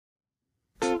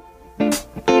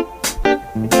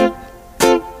Well,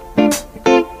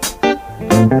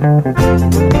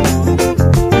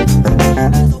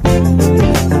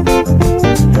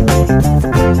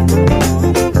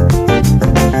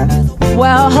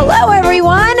 hello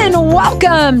everyone, and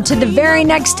welcome to the very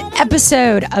next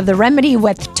episode of The Remedy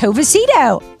with Tova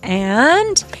Sido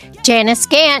and Janice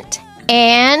Gaunt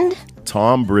and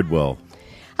Tom Bridwell.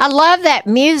 I love that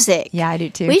music. Yeah, I do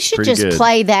too. We should Pretty just good.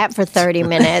 play that for 30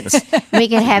 minutes. We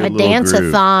could have a Good little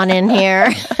dance-a-thon in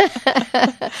here.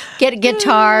 Get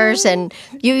guitars, and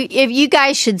if you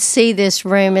guys should see this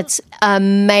room, it's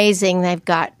amazing. They've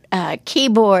got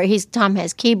keyboard. Tom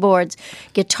has keyboards,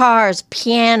 guitars,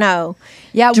 piano,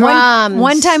 drums.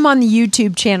 One time on the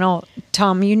YouTube channel,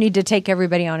 Tom, you need to take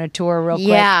everybody on a tour real quick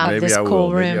of Maybe this I cool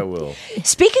will. room. Maybe I will.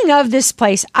 Speaking of this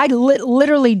place, I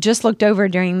literally just looked over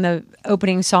during the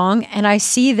opening song, and I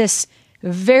see this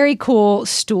very cool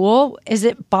stool. Is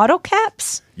it bottle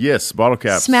caps? Yes, bottle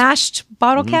caps. Smashed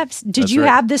bottle caps? Did That's you right.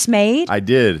 have this made? I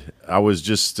did. I was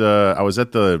just I was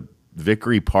at the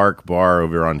Vickery Park bar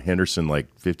over on Henderson like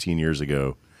 15 years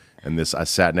ago, and I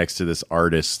sat next to this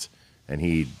artist, and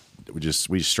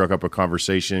we struck up a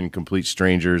conversation, complete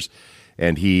strangers,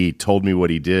 and he told me what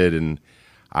he did, and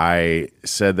I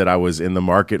said that I was in the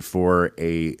market for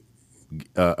a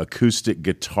acoustic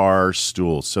guitar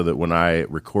stool, so that when I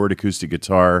record acoustic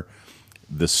guitar,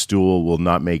 the stool will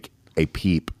not make a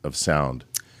peep of sound.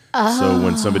 So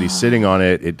when somebody's sitting on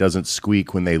it, it doesn't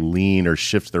squeak when they lean or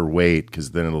shift their weight,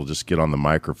 because then it'll just get on the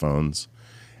microphones.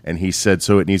 And he said,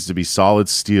 so it needs to be solid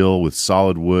steel with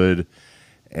solid wood.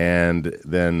 And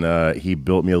then he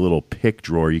built me a little pick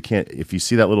drawer. You can't, if you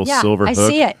see that little silver hook,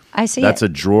 I see it. that's a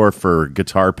drawer for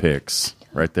guitar picks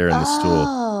right there in the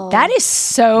stool. That is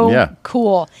so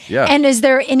cool. Yeah. And is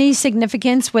there any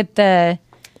significance with the...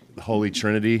 Holy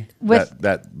Trinity, With-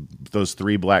 those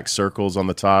three black circles on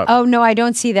the top. Oh, no, I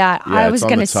don't see that. Yeah, I was it's on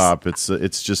gonna the top.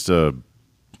 It's just a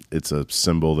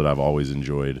symbol that I've always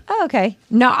enjoyed. Oh, okay.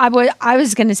 No, I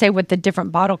was going to say with the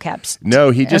different bottle caps.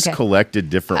 No, he just Okay. collected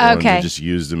different ones Okay. and just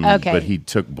used them. Okay. But he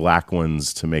took black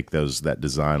ones to make that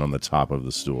design on the top of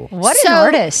the stool. What an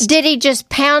artist. Did he just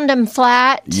pound them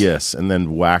flat? Yes, and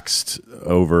then waxed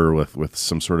over with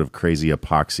some sort of crazy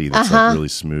epoxy that's like really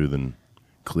smooth and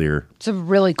clear. It's a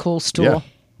really cool stool. Yeah,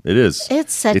 it is.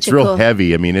 It's real cool...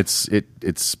 heavy. I mean,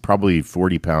 it's probably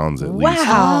 40 pounds at least.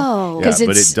 Wow. Yeah,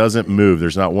 but it doesn't move.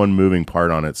 There's not one moving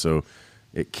part on it, so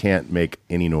it can't make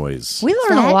any noise. We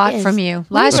learn a lot from you.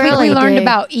 Last week we learned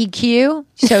about EQ.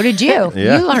 So did you.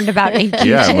 Yeah. You learned about EQ.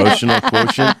 Yeah, emotional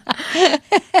quotient.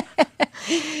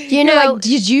 You know, Like,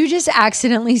 did you just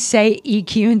accidentally say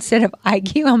EQ instead of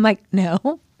IQ? I'm like,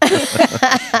 no.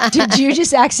 Did you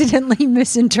just accidentally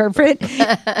misinterpret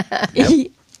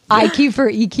IQ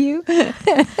for EQ?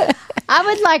 I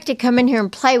would like to come in here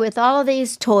and play with all of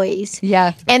these toys.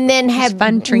 Yeah. And then have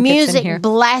fun trinkets in here. music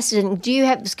blasted. Do you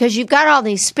have, because you've got all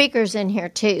these speakers in here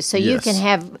too, so you Yes. can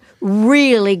have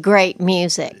really great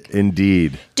music.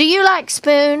 Indeed. Do you like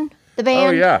Spoon, the band?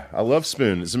 Oh, yeah. I love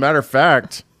Spoon. As a matter of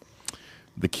fact,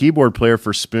 the keyboard player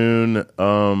for Spoon,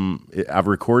 I've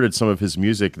recorded some of his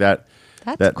music. That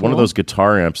That's one of cool. those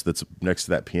guitar amps that's next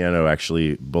to that piano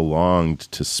actually belonged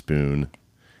to Spoon.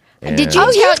 And Did you Oh,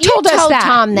 tell, you've told us that.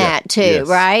 Tom that too, Yes.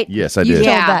 right? Yes, I You've did.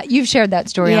 told Yeah. that. You've shared that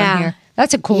story Yeah. on here.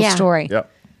 That's a cool Yeah. story. Yep.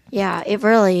 Yeah, it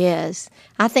really is.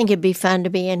 I think it'd be fun to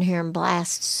be in here and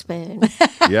blast Spoon.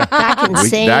 Yeah. can That can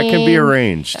be sing.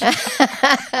 arranged.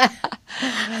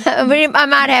 I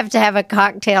might have to have a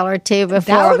cocktail or two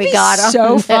before would we be got on.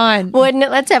 so fun. Wouldn't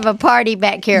it? Let's have a party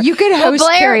back here. You could Well, host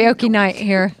Blair, karaoke night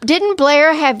here.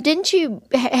 Didn't you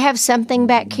have something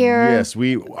back here? Yes,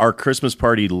 our Christmas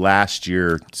party last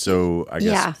year, so I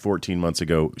guess Yeah. 14 months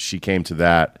ago, she came to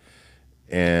that,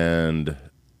 and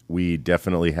we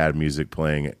definitely had music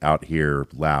playing out here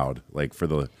loud, like for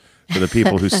the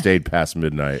people who stayed past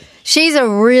midnight. She's a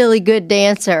really good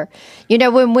dancer. You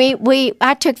know, when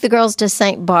I took the girls to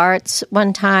St. Bart's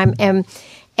one time,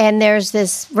 and there's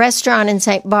this restaurant in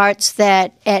St. Bart's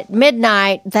that at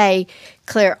midnight they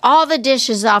clear all the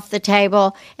dishes off the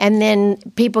table, and then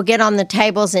people get on the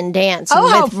tables and dance Oh,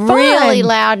 with how fun. really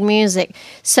loud music.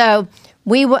 So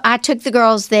I took the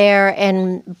girls there,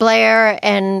 and Blair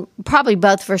and probably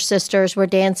both of her sisters were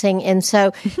dancing. And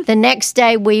so the next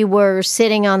day we were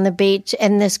sitting on the beach,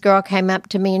 and this girl came up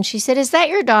to me and she said, "Is that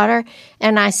your daughter?"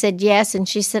 And I said, "Yes." And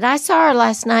she said, "I saw her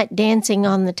last night dancing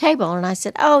on the table." And I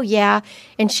said, "Oh, yeah."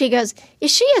 And she goes, "Is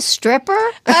she a stripper?"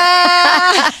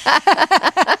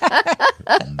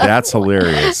 That's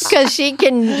hilarious. Because she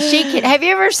can. Have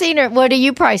you ever seen her? Well,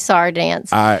 you probably saw her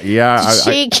dance. Yeah,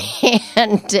 She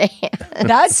can dance.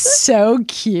 That's so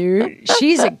cute.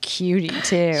 She's a cutie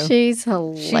too. She's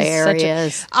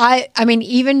hilarious. I mean,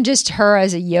 even just her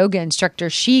as a yoga instructor,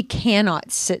 she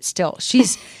cannot sit still.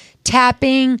 She's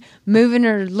tapping, moving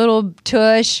her little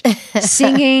tush,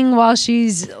 singing while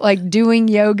she's like doing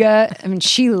yoga. I mean,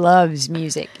 she loves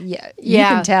music. Yeah, you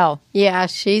can tell. Yeah,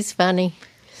 she's funny.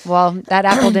 Well, that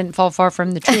apple didn't fall far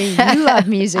from the tree. You love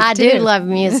music, I too. do love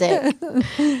music.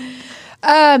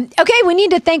 Okay, we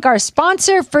need to thank our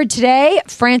sponsor for today,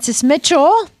 Frances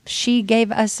Mitchell. She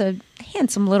gave us a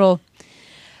handsome little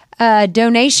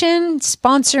donation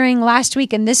sponsoring last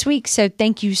week and this week. So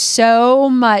thank you so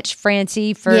much,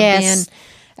 Francie, for being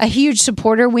a huge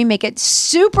supporter. We make it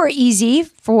super easy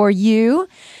for you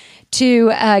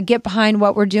to get behind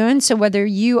what we're doing. So whether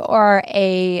you are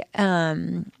a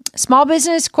small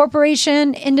business,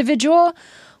 corporation, individual,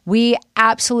 we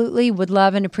absolutely would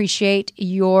love and appreciate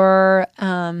your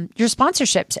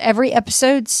sponsorships. Every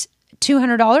episode's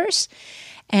 $200,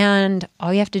 and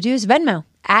all you have to do is Venmo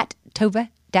at Tova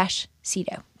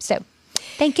Sido. So,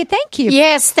 thank you.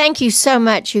 Yes, thank you so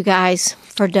much, you guys,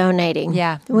 for donating.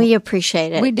 Yeah, we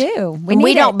appreciate it. We do.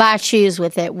 We don't buy shoes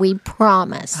with it. We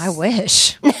promise. I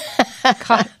wish.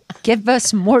 God, give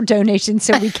us more donations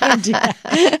so we can do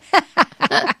that.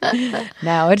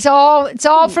 No, it's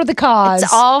all for the cause.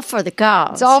 It's all for the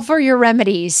cause. It's all for your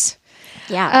remedies.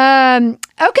 Yeah.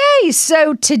 Okay,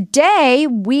 so today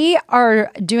we are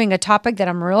doing a topic that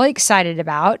I'm really excited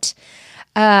about.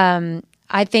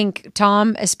 I think,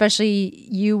 Tom, especially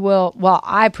you will, well,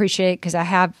 I appreciate it because I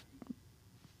have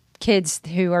kids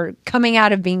who are coming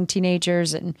out of being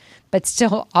teenagers but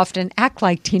still often act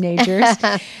like teenagers.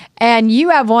 And you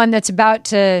have one that's about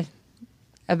to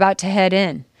head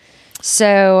in.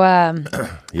 So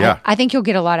yeah, I think you'll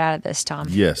get a lot out of this, Tom.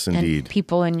 Yes, indeed. And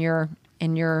people in your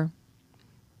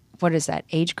what is that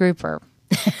age group or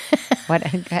what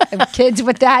kids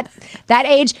with that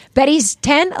age? Betty's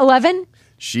 10, 11?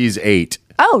 She's 8.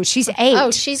 Oh, she's 8. Oh,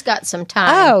 she's got some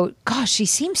time. Oh, gosh, she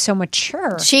seems so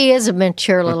mature. She is a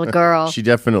mature little girl. She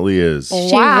definitely is.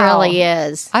 She really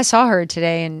is. I saw her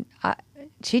today, and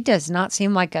she does not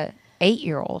seem like a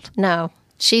 8-year-old. No.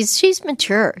 She's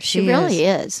mature. She really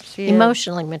is. She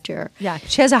emotionally mature. Yeah,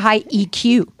 she has a high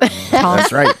EQ. Tom.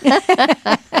 That's right.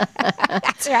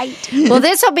 That's right. Well,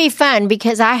 this will be fun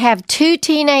because I have 2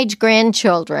 teenage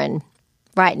grandchildren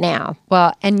right now.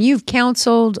 Well, and you've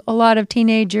counseled a lot of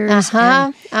teenagers.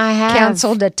 I have.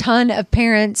 Counseled a ton of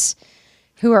parents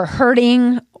who are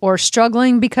hurting or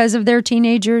struggling because of their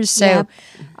teenagers. So Yep.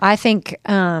 I think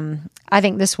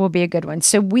this will be a good one.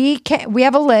 So we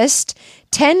have a list,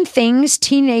 10 things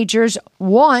teenagers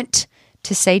want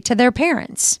to say to their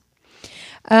parents.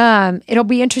 It'll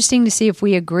be interesting to see if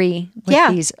we agree with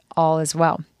these all as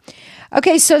well.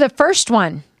 Okay, so the first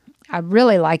one, I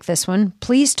really like this one.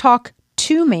 Please talk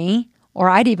to me, or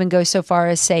I'd even go so far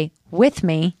as say with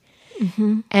me,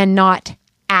 and not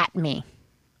at me.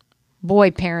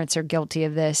 Boy, parents are guilty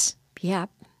of this.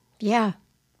 Yep. Yeah.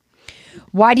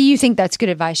 Why do you think that's good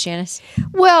advice, Janice?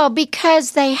 Well,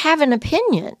 because they have an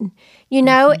opinion,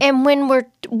 and when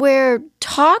we're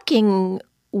talking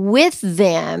with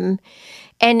them,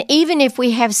 and even if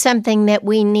we have something that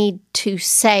we need to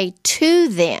say to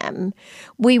them,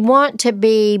 we want to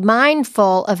be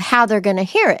mindful of how they're going to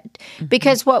hear it.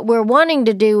 Because what we're wanting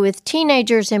to do with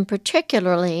teenagers in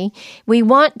particularly, we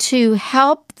want to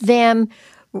help them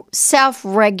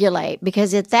self-regulate,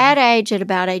 because at that age, at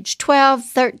about age 12,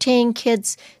 13,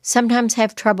 kids sometimes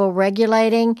have trouble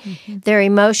regulating their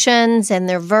emotions and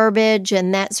their verbiage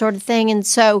and that sort of thing. And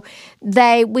so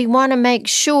we want to make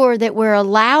sure that we're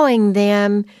allowing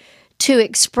them to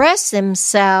express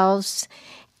themselves,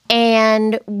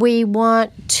 and we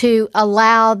want to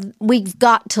we've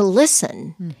got to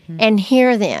listen and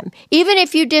hear them, even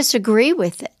if you disagree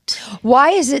with it. Why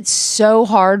is it so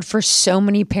hard for so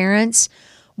many parents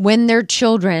when their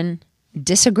children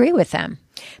disagree with them?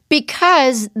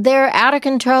 Because they're out of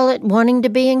control at wanting to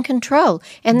be in control,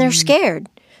 and they're scared.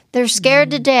 They're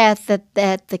scared to death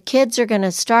that the kids are going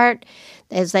to start,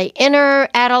 as they enter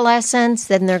adolescence,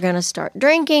 then they're going to start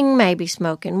drinking, maybe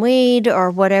smoking weed or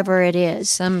whatever it is.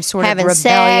 Some sort having of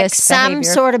rebellious sex, behavior. some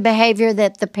sort of behavior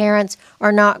that the parents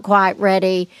are not quite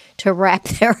ready to wrap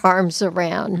their arms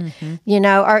around,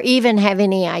 or even have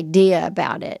any idea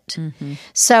about it.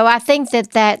 So I think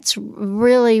that that's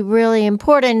really, really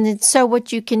important. And so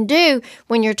what you can do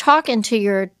when you're talking to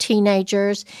your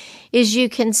teenagers is you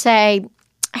can say,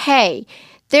 hey,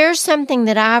 there's something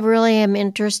that I really am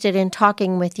interested in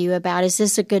talking with you about. Is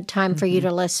this a good time for you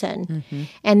to listen?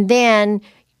 And then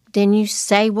you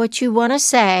say what you want to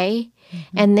say,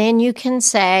 and then you can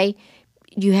say,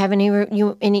 you have any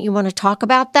you want to talk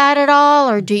about that at all,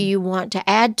 or do you want to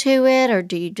add to it, or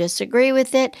do you disagree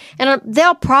with it? And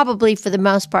they'll probably, for the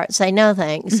most part, say no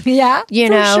thanks. Yeah, you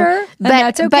for know, sure. but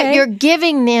That's okay. but you're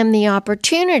giving them the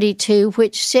opportunity to,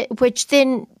 which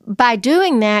then by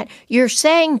doing that, you're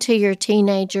saying to your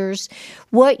teenagers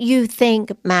what you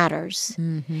think matters,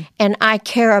 and I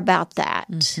care about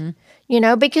that. You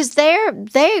know, because they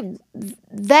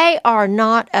are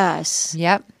not us.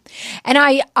 Yep. And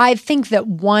I think that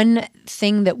one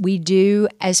thing that we do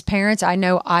as parents, I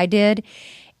know I did,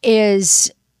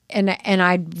 is, and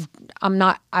I'm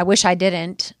not, I wish I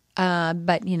didn't,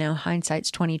 but you know, hindsight's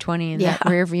 20/20, and that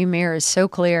rear view mirror is so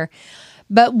clear.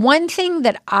 But one thing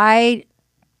that I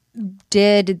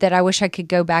did that I wish I could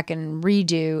go back and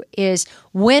redo is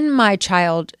when my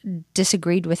child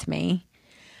disagreed with me,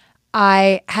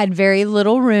 I had very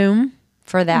little room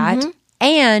for that.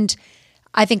 And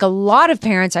I think a lot of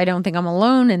parents, I don't think I'm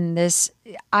alone in this,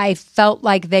 I felt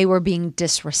like they were being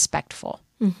disrespectful.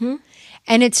 And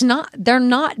they're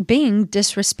not being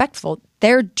disrespectful.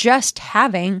 They're just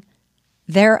having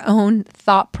their own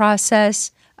thought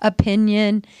process,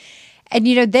 opinion. And,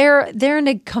 you know, they're in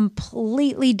a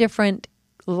completely different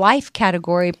life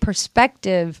category,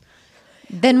 perspective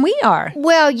than we are.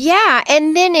 Well, yeah.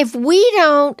 And then if we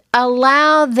don't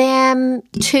allow them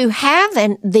to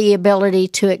have the ability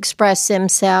to express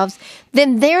themselves,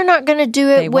 then they're not going to do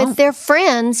it with their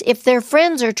friends if their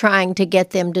friends are trying to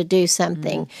get them to do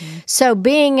something. So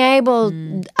being able,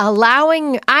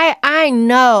 allowing, I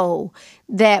know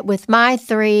that with my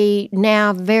 3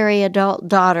 now very adult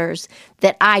daughters,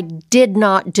 that I did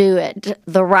not do it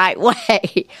the right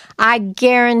way. I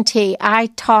guarantee I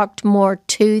talked more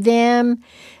to them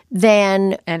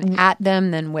than at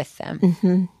them than with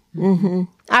them.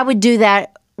 I would do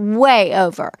that way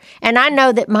over. And I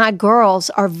know that my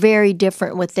girls are very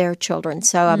different with their children,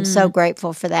 so I'm so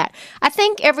grateful for that. I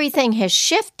think everything has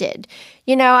shifted.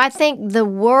 You know, I think the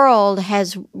world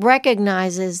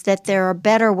recognizes that there are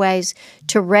better ways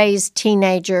to raise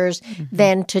teenagers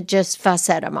than to just fuss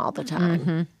at them all the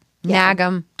time. Nag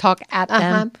them, talk at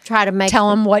them, try to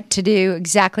tell them what to do,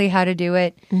 exactly how to do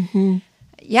it.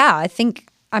 Yeah, I think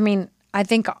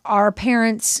our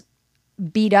parents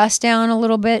beat us down a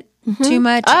little bit too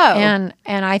much, and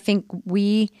I think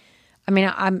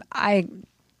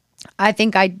I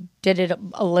think I did it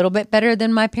a little bit better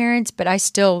than my parents, but I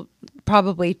still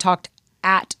probably talked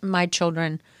at my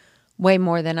children way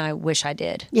more than I wish I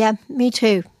did. Yeah, me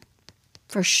too,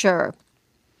 for sure.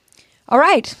 All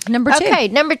right, number 2. Okay,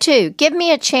 number 2, give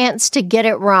me a chance to get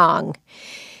it wrong.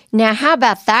 Now, how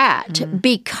about that?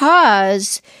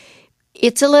 Because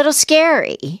it's a little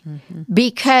scary,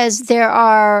 because there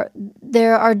are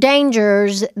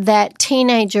dangers that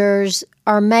teenagers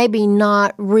are maybe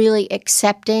not really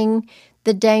accepting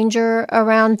the danger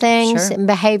around things and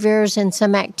behaviors and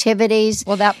some activities.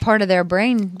 Well, that part of their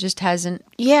brain just hasn't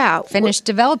finished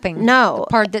developing. No. The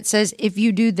part that says, if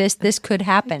you do this, this could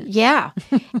happen. Yeah.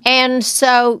 And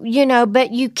so, you know,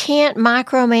 but you can't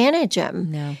micromanage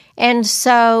them. No. And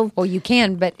so... Well, you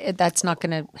can, but that's not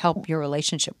going to help your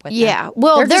relationship with them. Yeah.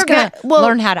 Well, they're going to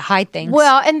learn how to hide things.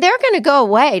 Well, and they're going to go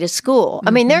away to school. I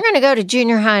mean, they're going to go to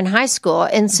junior high and high school.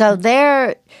 And so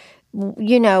they're,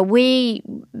 you know,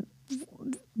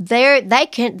 they're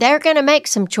going to make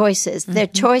some choices. Their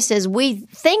choices, we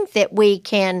think that we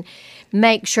can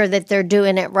make sure that they're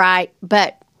doing it right,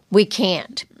 but we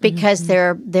can't, because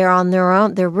they're on their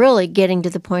own. They're really getting to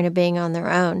the point of being on their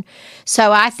own.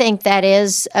 So I think that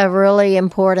is a really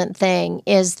important thing,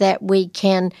 is that we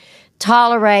can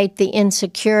tolerate the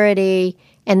insecurity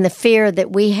and the fear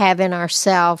that we have in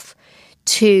ourselves.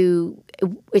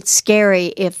 It's scary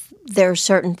if there are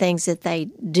certain things that they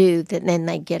do that then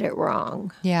they get it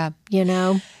wrong. Yeah. You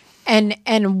know?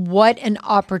 And what an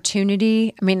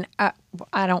opportunity. I mean,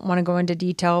 I don't want to go into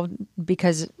detail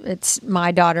because it's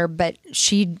my daughter, but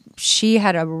she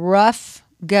had a rough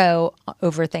go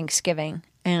over Thanksgiving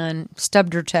and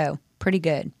stubbed her toe pretty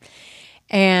good.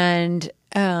 And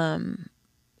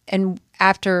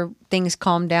after things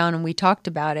calmed down and we talked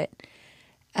about it,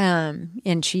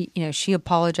 and she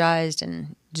apologized,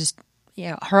 and just, you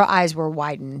know, her eyes were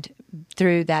widened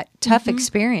through that tough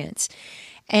experience.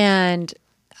 And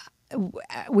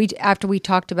after we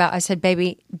talked about, I said,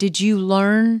 baby, did you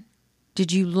learn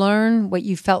what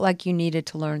you felt like you needed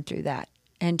to learn through that?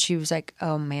 And she was like,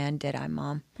 oh man, did I,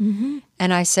 Mom?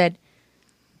 And I said,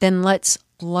 then let's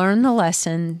learn the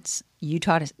lessons. You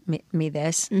taught me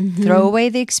this, throw away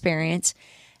the experience,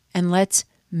 and let's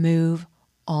move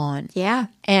on. Yeah.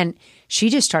 And she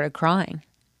just started crying.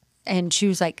 And she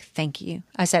was like, thank you.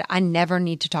 I said, I never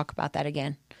need to talk about that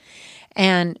again.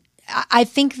 And I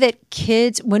think that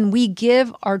kids, when we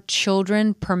give our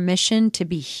children permission to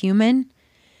be human,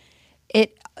 I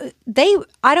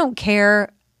don't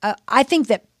care. I think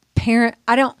that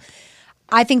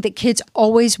I think that kids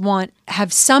always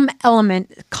have some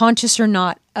element, conscious or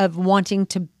not, of wanting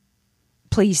to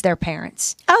please their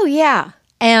parents. Oh, yeah.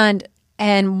 And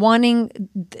wanting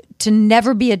to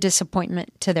never be a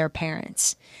disappointment to their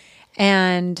parents.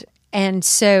 And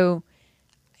so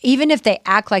even if they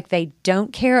act like they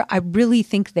don't care, I really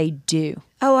think they do.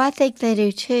 Oh, I think they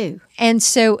do too. And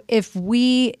so if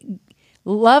we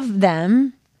love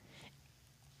them,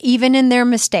 even in their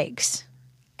mistakes,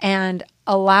 and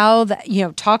allow that,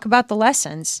 talk about the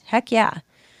lessons. Heck yeah.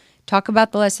 Talk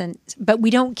about the lessons. But we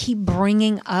don't keep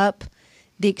bringing up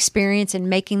the experience and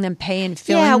making them pay and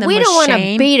filling them with shame. Yeah, we don't want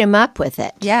to beat them up with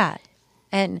it. Yeah.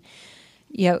 And,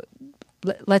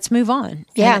 let's move on.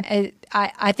 Yeah. And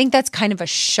I think that's kind of a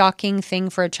shocking thing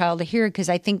for a child to hear, because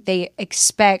I think they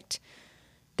expect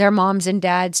their moms and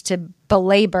dads to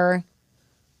belabor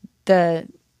the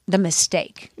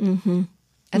mistake. Mm-hmm.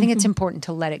 I think it's important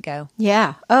to let it go.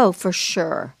 Yeah. Oh, for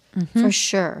sure. Mm-hmm. For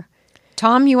sure.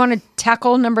 Tom, you want to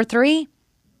tackle number 3?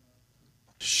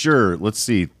 Sure. Let's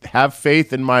see. Have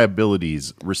faith in my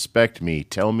abilities. Respect me.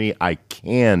 Tell me I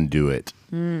can do it.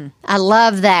 I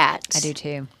love that. I do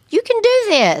too. You can do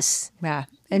this. Yeah.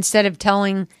 Instead of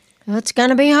telling, it's going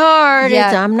to be hard.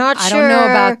 I'm not sure. I don't know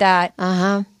about that.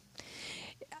 Uh-huh.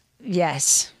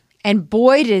 Yes. And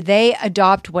boy, did they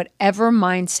adopt whatever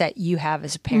mindset you have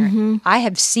as a parent. Mm-hmm. I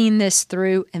have seen this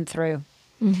through and through.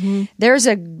 Mm-hmm. There's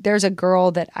a girl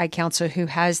that I counsel who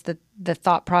has the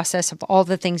thought process of all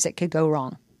the things that could go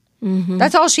wrong. Mm-hmm.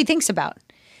 That's all she thinks about,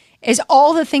 is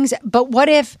all the things. But what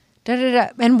if da-da-da,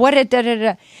 and what if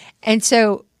da-da-da. And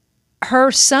so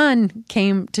her son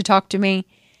came to talk to me,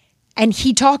 and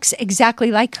he talks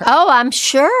exactly like her. Oh, I'm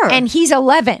sure. And he's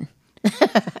 11.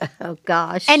 Oh,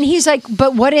 gosh. And he's like,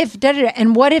 but what if, da-da-da,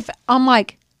 and what if, I'm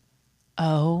like,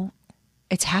 oh,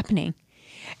 it's happening.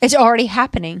 It's already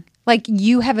happening. Like,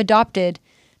 you have adopted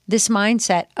this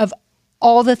mindset of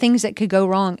all the things that could go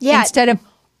wrong instead of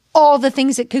all the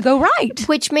things that could go right.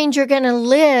 Which means you're going to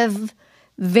live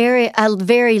a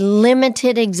very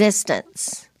limited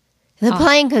existence. The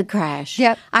plane could crash.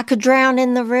 Yep. I could drown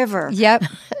in the river. Yep.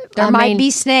 There might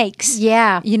be snakes.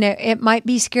 Yeah. It might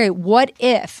be scary. What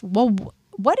if? Well,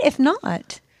 what if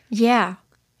not? Yeah.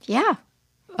 Yeah.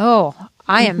 Oh,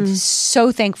 I am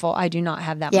so thankful I do not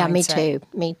have that mindset.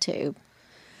 Me too.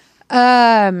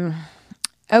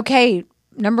 Okay,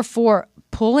 number 4,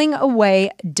 pulling away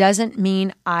doesn't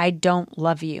mean I don't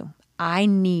love you. I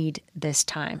need this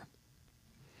time.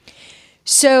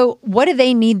 So what do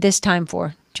they need this time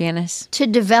for, Janice? To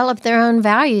develop their own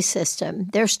value system.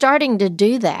 They're starting to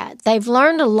do that. They've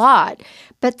learned a lot,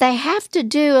 but they have to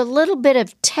do a little bit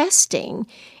of testing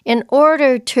in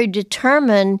order to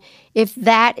determine if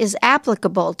that is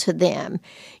applicable to them.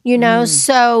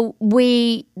 So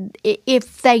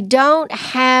if they don't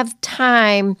have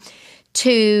time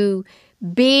to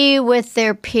be with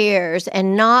their peers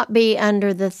and not be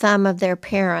under the thumb of their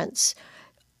parents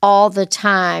all the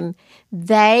time,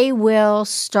 they will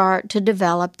start to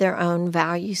develop their own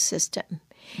value system.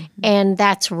 Mm-hmm. And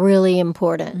that's really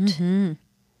important. Mm-hmm.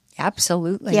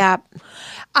 Absolutely. Yeah.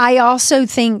 I also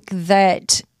think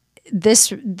that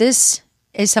this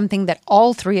is something that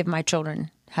all 3 of my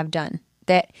children have done.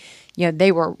 That,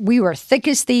 we were thick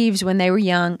as thieves when they were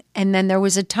young, and then there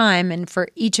was a time, and for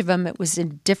each of them it was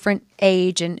in different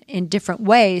age and in different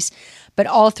ways, but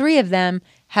all 3 of them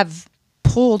have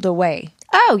pulled away.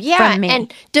 Oh, yeah,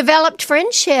 and developed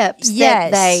friendships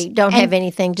that they don't have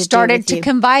anything to do with you. Started to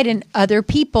confide in other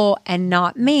people and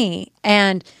not me.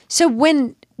 And so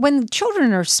when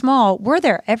children are small, we're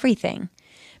their everything.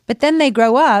 But then they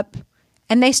grow up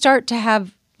and they start to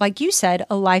have, like you said,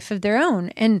 a life of their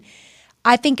own. And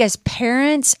I think as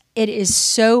parents, it is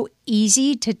so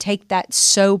easy to take that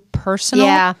so personal.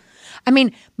 Yeah. I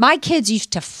mean, my kids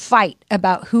used to fight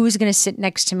about who was going to sit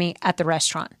next to me at the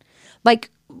restaurant. Like,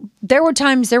 there were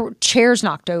times there were chairs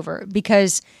knocked over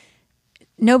because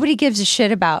nobody gives a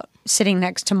shit about sitting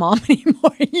next to mom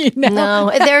anymore. No,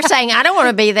 they're saying, I don't want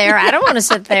to be there. I don't want to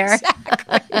sit there.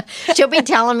 Exactly. She'll be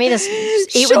telling me to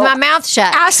eat with my mouth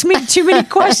shut. Ask me too many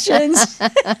questions.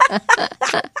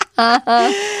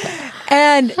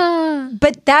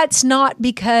 But that's not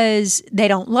because they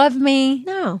don't love me.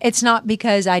 No. It's not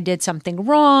because I did something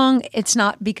wrong. It's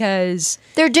not because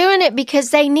they're doing it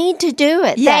because they need to do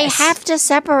it. Yes. They have to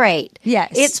separate.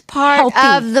 Yes. It's part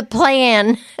of the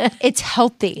plan. It's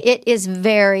healthy. It is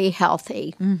very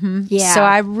healthy. Mm-hmm. Yeah. So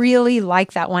I really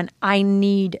like that one. I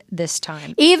need this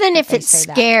time. Even if it's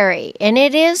scary, and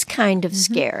it is kind of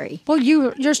scary. Well,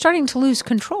 you're starting to lose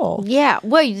control. Yeah,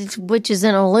 well, which is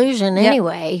an illusion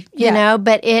anyway, you know,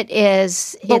 but it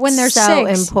is. But when they're so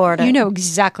 6, important. you know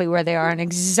exactly where they are and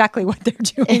exactly what they're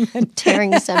doing.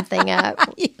 Tearing something up.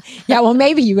 Yeah, well,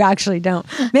 maybe you actually don't.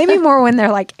 Maybe more when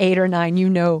they're like 8 or 9, you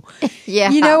know. Yeah.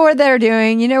 You know what they're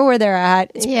doing. You know where they're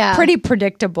at. It's pretty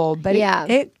predictable, but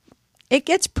it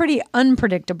gets pretty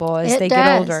unpredictable as they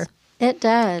get older. It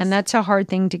does. And that's a hard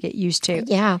thing to get used to.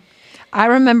 Yeah. I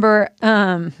remember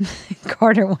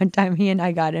Carter one time, he and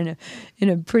I got in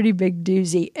a pretty big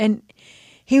doozy. And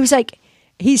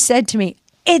he said to me,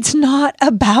 "It's not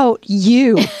about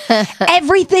you.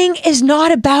 Everything is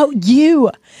not about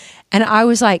you." And I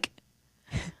was like,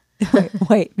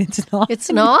 wait, it's not.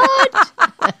 It's not?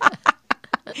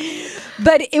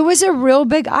 But it was a real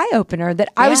big eye-opener that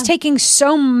I was taking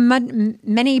so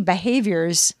many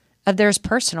behaviors of theirs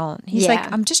personal. He's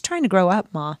like, "I'm just trying to grow up,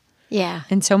 Ma." Yeah.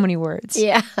 In so many words.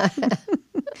 Yeah.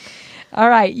 All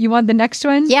right. You want the next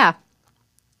one? Yeah.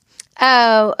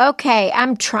 Oh, okay.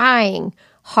 I'm trying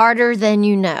harder than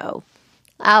you know.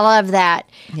 I love that.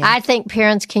 Yeah. I think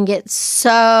parents can get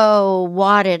so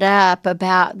wadded up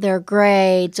about their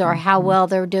grades or how well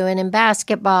they're doing in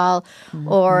basketball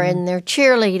or in their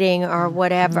cheerleading or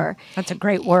whatever. That's a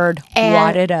great word.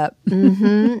 Wadded up.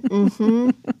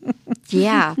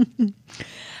 Yeah.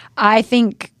 I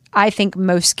think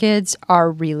most kids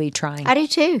are really trying. I do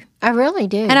too. I really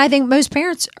do. And I think most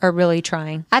parents are really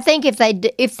trying. I think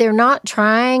if they're not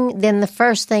trying, then the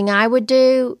first thing I would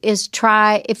do is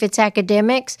try, if it's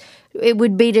academics, it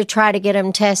would be to try to get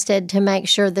them tested to make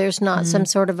sure there's not some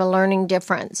sort of a learning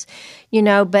difference, you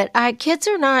know. But kids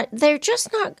are not,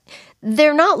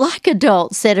 they're not like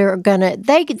adults that are going to,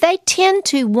 they tend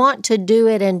to want to do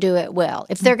it and do it well.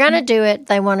 If they're going to do it,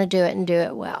 they want to do it and do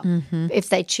it well if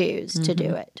they choose to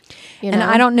do it. You know? And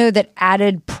I don't know that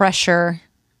added pressure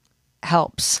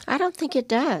helps. I don't think it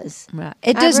does.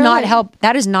 It does not help.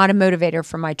 That is not a motivator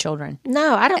for my children.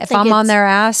 No, I don't think if I'm on their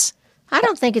ass. I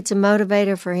don't think it's a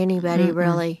motivator for anybody,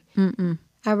 really.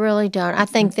 I really don't. I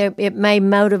think that it may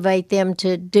motivate them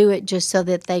to do it just so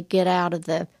that they get out of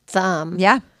the thumb.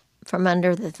 Yeah. From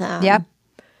under the thumb. Yeah.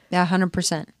 Yeah,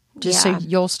 100%. Just so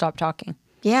you'll stop talking.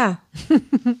 Yeah.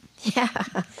 Yeah.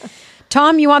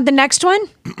 Tom, you want the next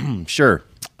one? Sure.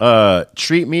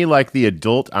 Treat me like the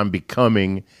adult I'm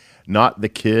becoming, not the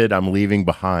kid I'm leaving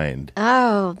behind.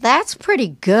 Oh, that's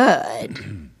pretty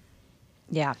good.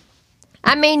 Yeah.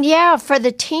 I mean, for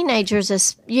the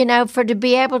teenagers, you know, to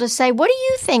be able to say, what do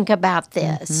you think about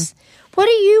this? What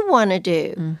do you want to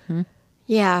do?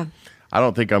 Yeah. I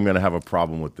don't think I'm going to have a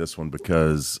problem with this one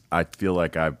because I feel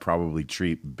like I probably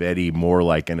treat Betty more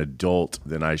like an adult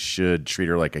than I should treat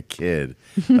her like a kid.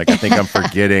 Like, I think I'm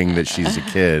forgetting that she's a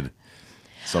kid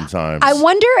sometimes. I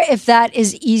wonder if that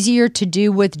is easier to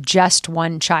do with just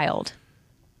one child.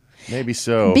 Maybe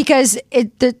so. Because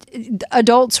the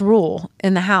adults rule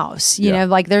in the house. You know,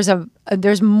 like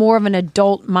there's more of an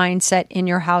adult mindset in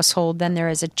your household than there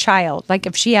is a child. Like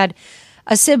if she had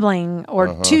a sibling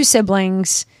or two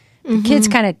siblings, the kids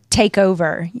kind of take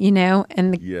over, you know,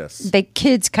 and the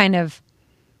kids kind of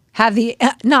have the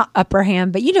not upper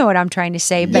hand, but you know what I'm trying to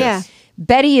say. But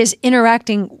Betty is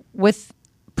interacting with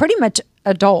pretty much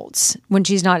adults when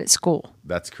she's not at school.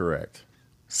 That's correct.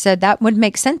 So that would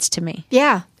make sense to me.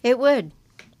 Yeah, it would.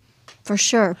 For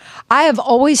sure. I have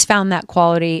always found that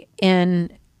quality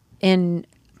in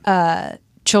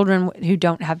children who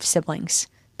don't have siblings.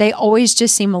 They always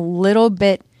just seem a little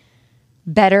bit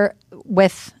better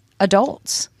with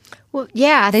adults. Well,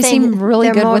 yeah, they seem really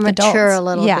good with adults. They're more mature a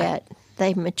little bit.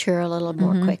 They mature a little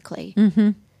more quickly.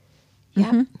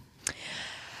 Yeah.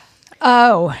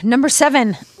 Oh, number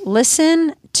 7,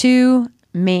 listen to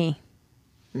me.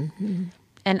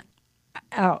 And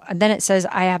then it says,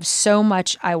 I have so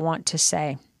much I want to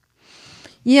say.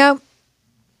 You know,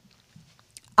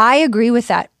 I agree with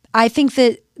that. I think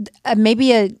that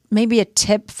maybe a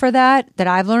tip for that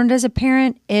I've learned as a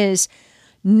parent is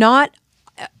not,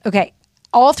 okay,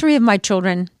 all 3 of my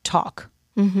children talk.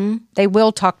 They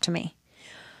will talk to me.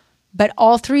 But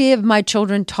all 3 of my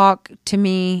children talk to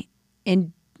me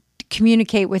and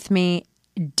communicate with me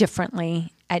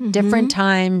differently at different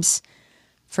times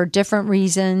for different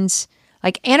reasons.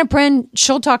 Like Anna Prin,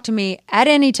 she'll talk to me at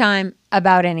any time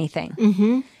about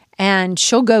anything. and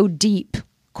she'll go deep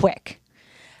quick.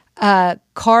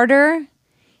 Carter,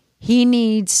 he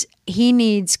needs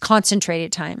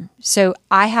concentrated time. So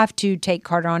I have to take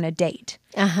Carter on a date.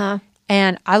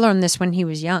 And I learned this when he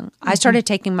was young. I started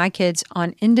taking my kids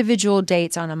on individual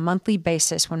dates on a monthly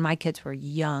basis when my kids were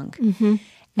young.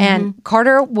 And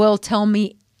Carter will tell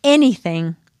me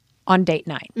anything on date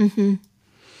night.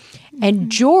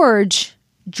 And George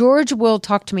will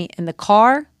talk to me in the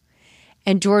car,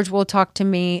 and George will talk to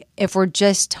me if we're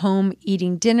just home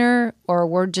eating dinner or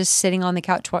we're just sitting on the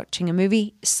couch watching a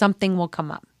movie. Something will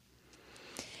come up.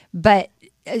 But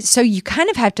so you kind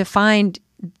of have to find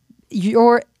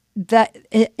that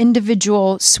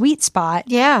individual sweet spot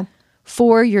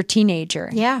for your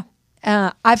teenager.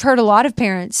 I've heard a lot of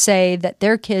parents say that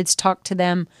their kids talk to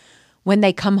them when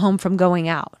they come home from going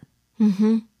out.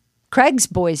 Craig's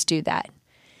boys do that.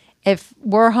 If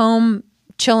we're home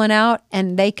chilling out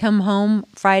and they come home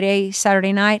Friday,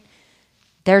 Saturday night,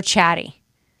 they're chatty.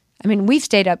 I mean, we've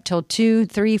stayed up till 2,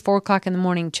 3, 4 o'clock in the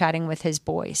morning chatting with his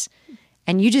boys.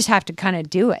 And you just have to kind of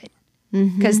do it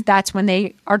because that's when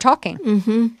they are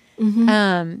talking.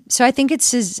 So I think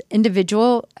it's as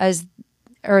individual as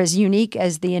unique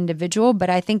as the individual, but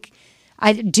I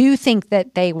do think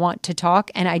that they want to talk,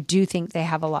 and I do think they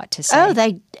have a lot to say. Oh,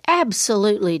 they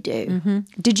absolutely do.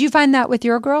 Did you find that with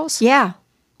your girls? Yeah.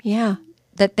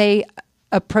 That they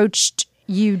approached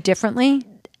you differently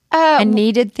and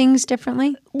needed things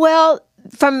differently? Well,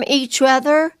 from each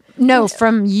other? No,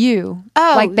 from you.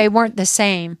 Oh. Like they weren't the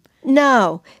same.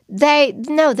 No, they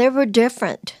were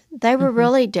different. They were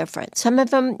really different. Some of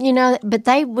them, but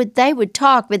they would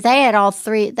talk, but they had all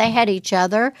three. They had each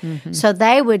other, so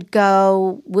they would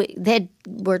go. They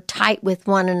were tight with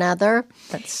one another.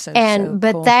 That's so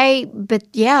but cool. they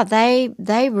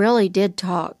really did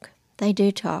talk. They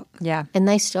do talk. Yeah, and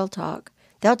they still talk.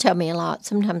 They'll tell me a lot.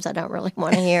 Sometimes I don't really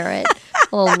want to hear it.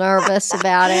 A little nervous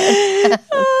about it.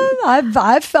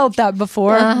 I've felt that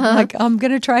before. Like I'm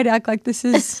gonna try to act like this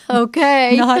is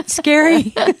okay, not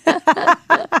scary.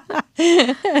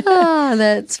 Oh,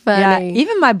 that's funny. Yeah,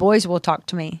 even my boys will talk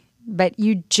to me, but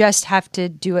you just have to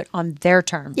do it on their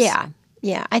terms. Yeah,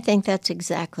 I think that's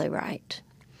exactly right.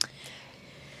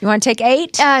 You want to take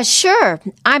 8? Sure.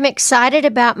 I'm excited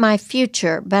about my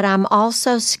future, but I'm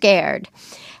also scared.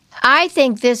 I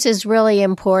think this is really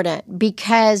important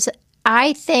because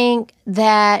I think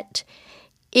that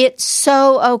it's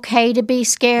so okay to be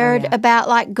scared about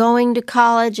like going to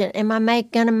college and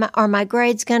are my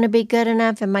grades going to be good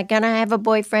enough? Am I going to have a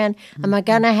boyfriend? Am I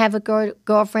going to have a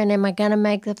girlfriend? Am I going to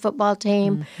make the football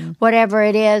team? Whatever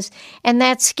it is. And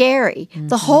that's scary.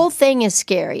 The whole thing is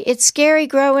scary. It's scary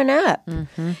growing up.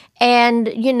 And,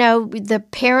 the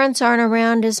parents aren't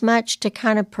around as much to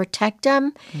kind of protect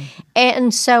them.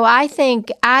 And so I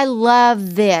think I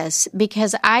love this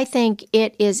because I think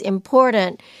it is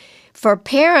important for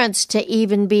parents to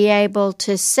even be able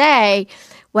to say,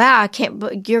 wow,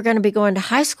 you're going to be going to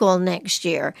high school next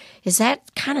year. Is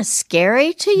that kind of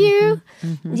scary to you?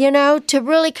 To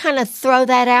really kind of throw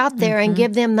that out there and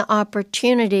give them the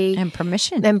opportunity and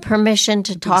permission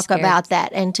to talk about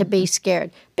that and to be scared.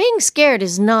 Being scared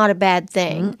is not a bad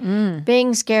thing.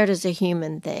 Being scared is a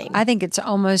human thing. I think it's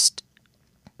almost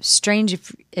strange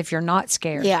if you're not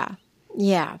scared.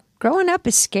 Yeah. Growing up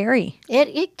is scary.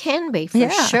 It can be, for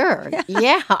sure.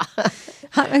 Yeah.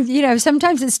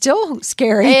 Sometimes it's still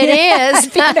scary. It is.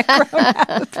 Being a grown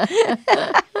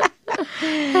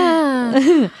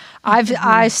up.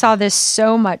 I saw this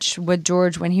so much with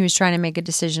George when he was trying to make a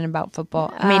decision about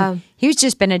football. I mean, he's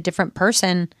just been a different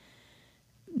person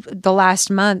the last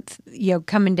month,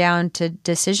 coming down to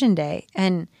decision day.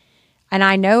 And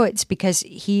I know it's because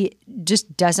he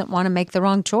just doesn't want to make the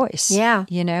wrong choice. Yeah.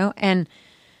 And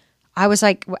I was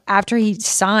like, after he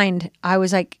signed, I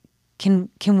was like, can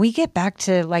we get back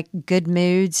to like good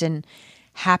moods and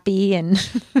happy and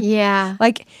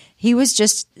like he was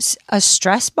just a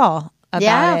stress ball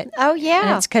about it. Oh yeah.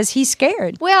 And it's because he's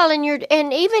scared. Well,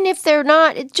 and even if they're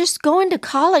not, just going to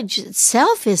college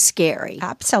itself is scary.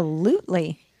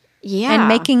 Absolutely. Yeah. And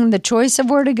making the choice of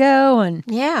where to go and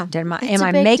am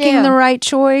I making the right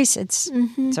choice? It's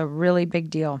a really big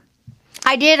deal.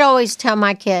 I did always tell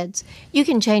my kids, you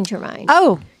can change your mind.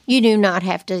 Oh. You do not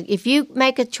have to. If you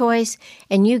make a choice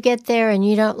and you get there and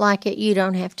you don't like it, you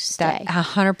don't have to stay.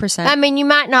 100%. I mean, you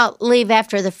might not leave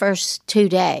after the first 2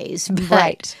 days.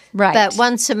 But, right. But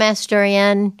one semester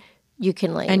in, you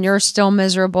can leave. And you're still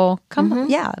miserable. Come on.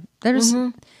 Yeah.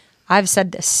 I've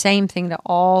said the same thing to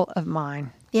all of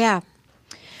mine. Yeah.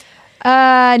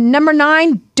 Number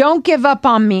 9, don't give up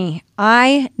on me.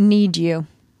 I need you.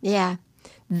 Yeah.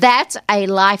 That's a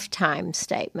lifetime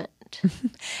statement.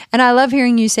 And I love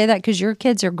hearing you say that because your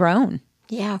kids are grown.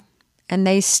 Yeah. And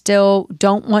they still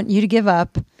don't want you to give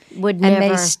up. Would never. And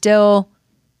they still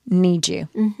need you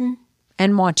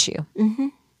and want you.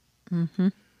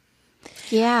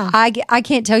 Yeah. I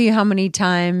can't tell you how many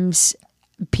times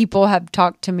people have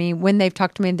talked to me. When they've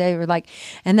talked to me, they were like,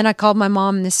 and then I called my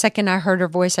mom, and the second I heard her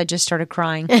voice, I just started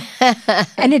crying.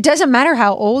 And it doesn't matter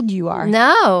how old you are.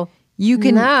 No. You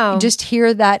can just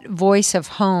hear that voice of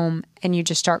home, and you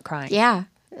just start crying. Yeah,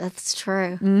 that's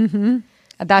true.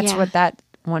 That's what that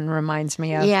one reminds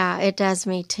me of. Yeah, it does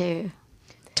me too.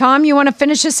 Tom, you want to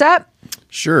finish this up?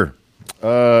 Sure.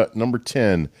 Number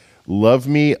 10, love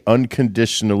me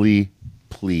unconditionally,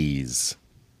 please.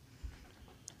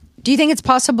 Do you think it's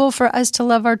possible for us to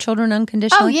love our children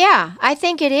unconditionally? Oh, yeah. I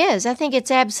think it is. I think it's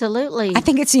absolutely. I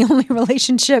think it's the only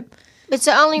relationship. It's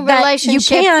the only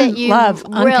relationship you can that you love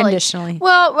really, unconditionally.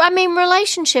 Well, I mean,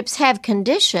 relationships have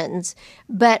conditions,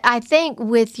 but I think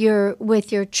with your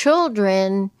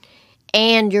children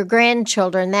and your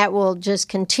grandchildren, that will just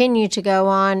continue to go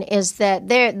on, is that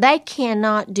they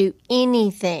cannot do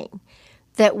anything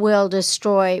that will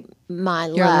destroy my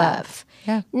Your love.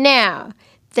 Yeah. Now,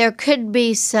 there could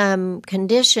be some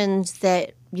conditions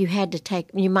that you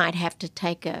might have to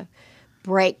take a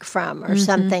break from or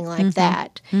something like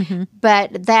that.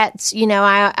 But that's,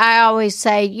 I always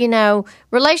say,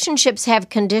 relationships have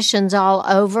conditions all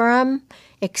over them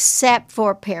except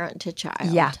for parent to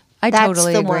child. Yeah, I that's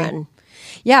totally the agree. One.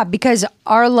 Yeah, because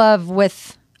our love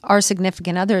with our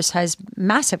significant others has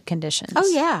massive conditions. Oh,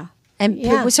 yeah.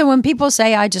 And so when people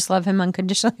say, I just love him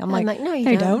unconditionally, I'm like, no,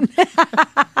 you don't.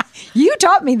 You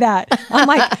taught me that. I'm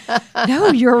like, no,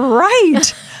 you're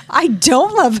right. I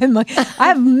don't love him. I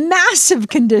have massive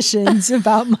conditions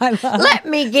about my love. Let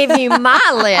me give you my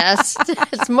list.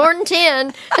 It's more than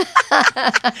 10.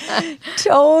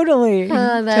 Totally.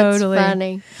 Oh, that's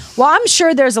funny. Well, I'm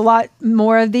sure there's a lot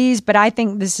more of these, but I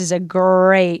think this is a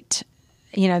great,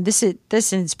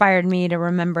 this inspired me to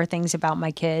remember things about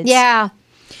my kids. Yeah.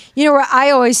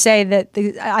 I always say that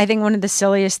I think one of the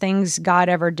silliest things God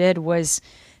ever did was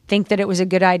think that it was a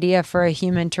good idea for a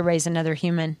human to raise another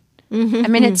human. I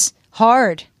mean, it's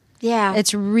hard. Yeah.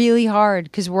 It's really hard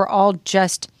because we're all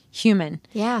just human.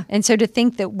 Yeah. And so to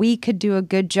think that we could do a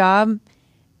good job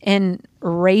in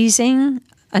raising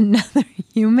another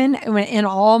human in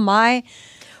all my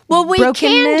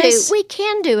brokenness. We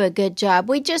can do a good job.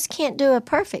 We just can't do a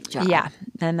perfect job. Yeah.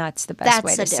 And that's the best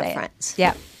way to That's the say difference. it.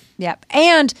 Yep. Yep.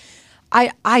 And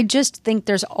I just think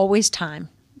there's always time.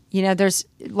 There's,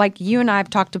 like you and I have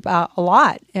talked about a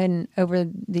lot and over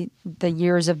the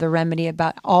years of the remedy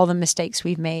about all the mistakes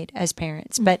we've made as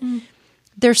parents. But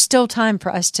there's still time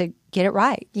for us to get it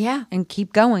right. Yeah. And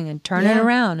keep going and turn it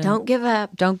around. And don't give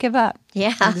up. Don't give up.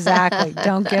 Yeah. Exactly.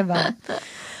 Don't give up.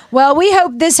 Well, we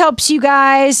hope this helps you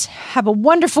guys. Have a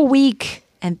wonderful week.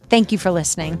 And thank you for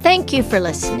listening. Thank you for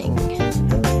listening.